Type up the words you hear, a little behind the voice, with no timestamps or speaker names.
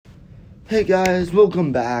Hey guys,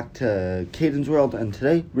 welcome back to Caden's World, and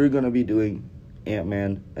today we're going to be doing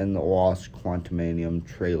Ant-Man and the Wasp Quantumania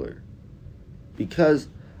trailer. Because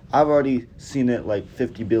I've already seen it like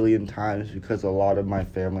 50 billion times because a lot of my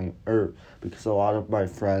family, because a lot of my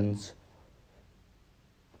friends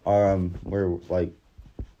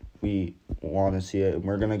we want to see it, and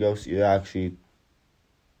we're going to go see it actually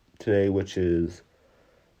today, which is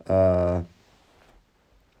the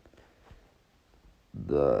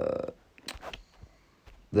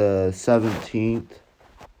 17th,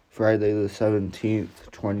 Friday the 17th,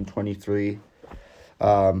 2023.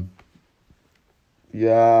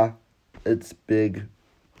 Yeah, it's big,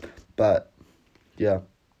 but yeah,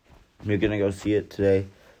 we're gonna go see it today.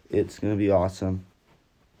 It's gonna be awesome.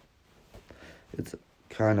 It's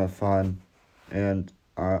kind of fun, and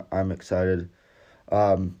I'm excited.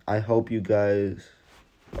 I hope you guys,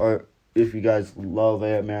 or if you guys love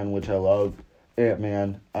Ant-Man, which I love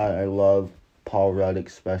Ant-Man, I love Paul Rudd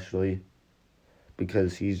especially,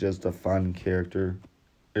 because he's just a fun character,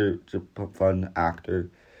 just a fun actor.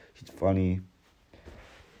 He's funny.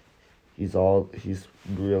 He's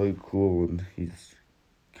really cool, and he's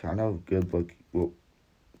kind of good looking. Well,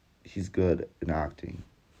 he's good in acting.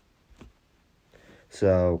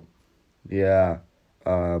 So, yeah.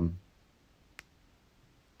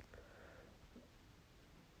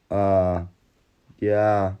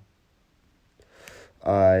 Yeah.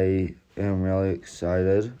 I am really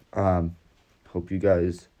excited. Hope you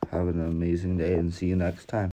guys have an amazing day and see you next time.